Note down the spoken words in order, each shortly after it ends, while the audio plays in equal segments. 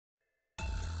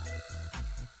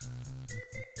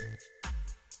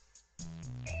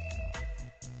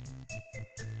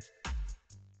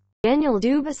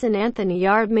Dubois and Antony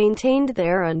Yarde maintained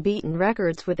their unbeaten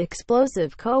records with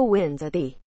explosive co-wins at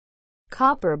the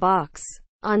Copper Box.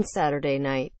 On Saturday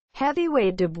night,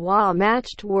 heavyweight Dubois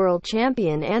matched world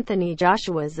champion Anthony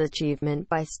Joshua's achievement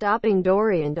by stopping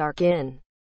Dubois in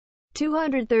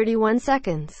 231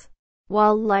 seconds,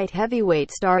 while light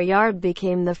heavyweight star Yarde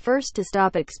became the first to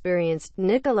stop experienced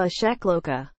Nikola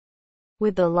Shekloka,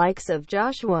 with the likes of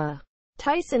Joshua,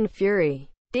 Tyson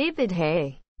Fury, David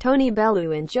Haye, Tony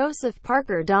Bellew and Joseph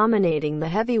Parker dominating the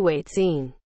heavyweight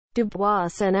scene. Dubois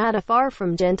sent out a far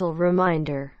from gentle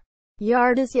reminder.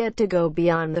 Yarde is yet to go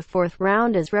beyond the fourth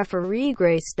round as referee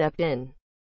Gray stepped in.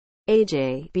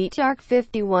 AJ beat Yarde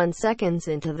 51 seconds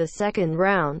into the second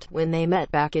round when they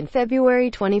met back in February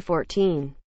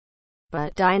 2014.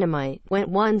 But Dynamite went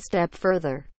one step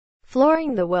further,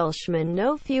 flooring the Welshman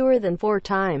no fewer than 4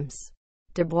 times.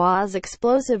 Dubois'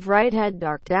 explosive right had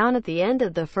darked down at the end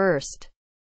of the first.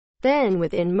 Then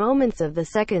within moments of the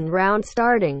second round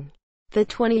starting, the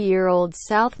 20-year-old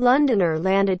South Londoner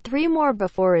landed 3 more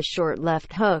before a short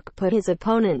left hook put his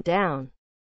opponent down.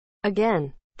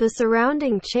 Again, the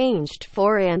surrounding changed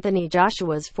for Anthony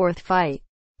Joshua's fourth fight,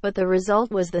 but the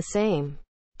result was the same.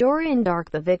 Dorian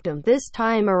Dark the victim this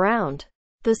time around.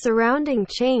 The surrounding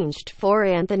changed for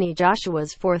Anthony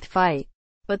Joshua's fourth fight,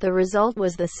 but the result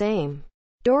was the same.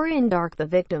 Dorian Dark the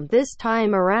victim this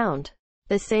time around.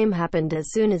 The same happened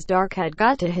as soon as Dark had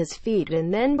got to his feet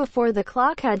and then before the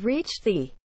clock had reached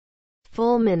the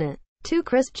full minute. 2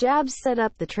 crisp jabs set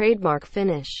up the trademark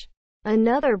finish.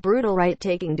 Another brutal right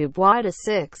taking Dubois to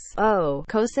 6-0,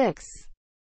 Co-6.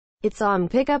 It saw him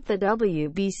pick up the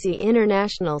WBC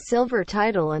International Silver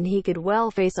title and he could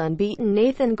well face unbeaten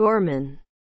Nathan Gorman.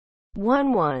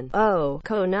 1-1-0,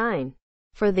 Co-9.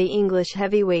 For the English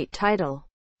heavyweight title,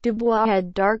 Dubois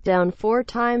had Dark down 4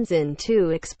 times in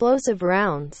 2 explosive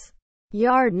rounds.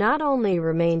 Yarde not only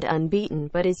remained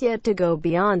unbeaten but is yet to go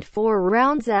beyond 4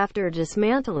 rounds after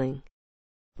dismantling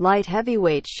light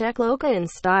heavyweight Shekloka in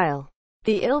style.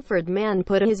 The Ilford man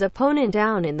put his opponent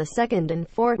down in the second and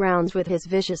fourth rounds with his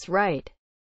vicious right,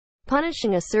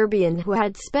 punishing a Serbian who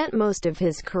had spent most of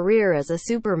his career as a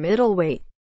super middleweight,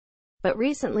 but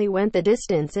recently went the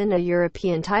distance in a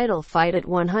European title fight at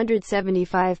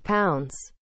 175 pounds.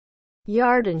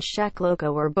 Yarde and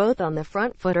Shekloka were both on the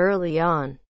front foot early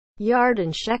on. Yarde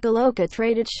and Shekloka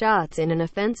traded shots in an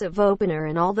offensive opener,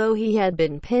 and although he had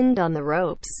been pinned on the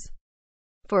ropes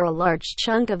for a large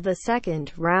chunk of the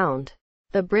second round,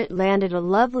 the Brit landed a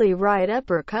lovely right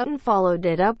uppercut and followed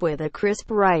it up with a crisp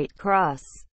right cross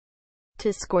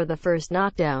to score the first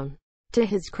knockdown. To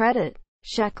his credit,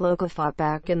 Shekloka fought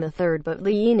back in the third but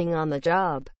leaning on the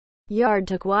job. Yarde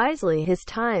took wisely his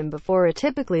time before a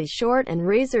typically short and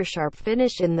razor-sharp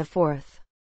finish in the fourth.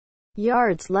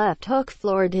 Yarde's left hook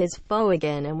floored his foe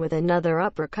again and with another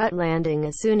uppercut landing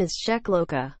as soon as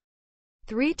Shekloka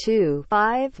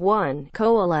 3-2-5-1,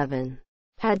 Co-11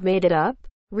 had made it up.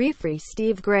 Referee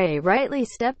Steve Gray rightly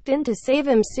stepped in to save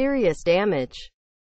him serious damage.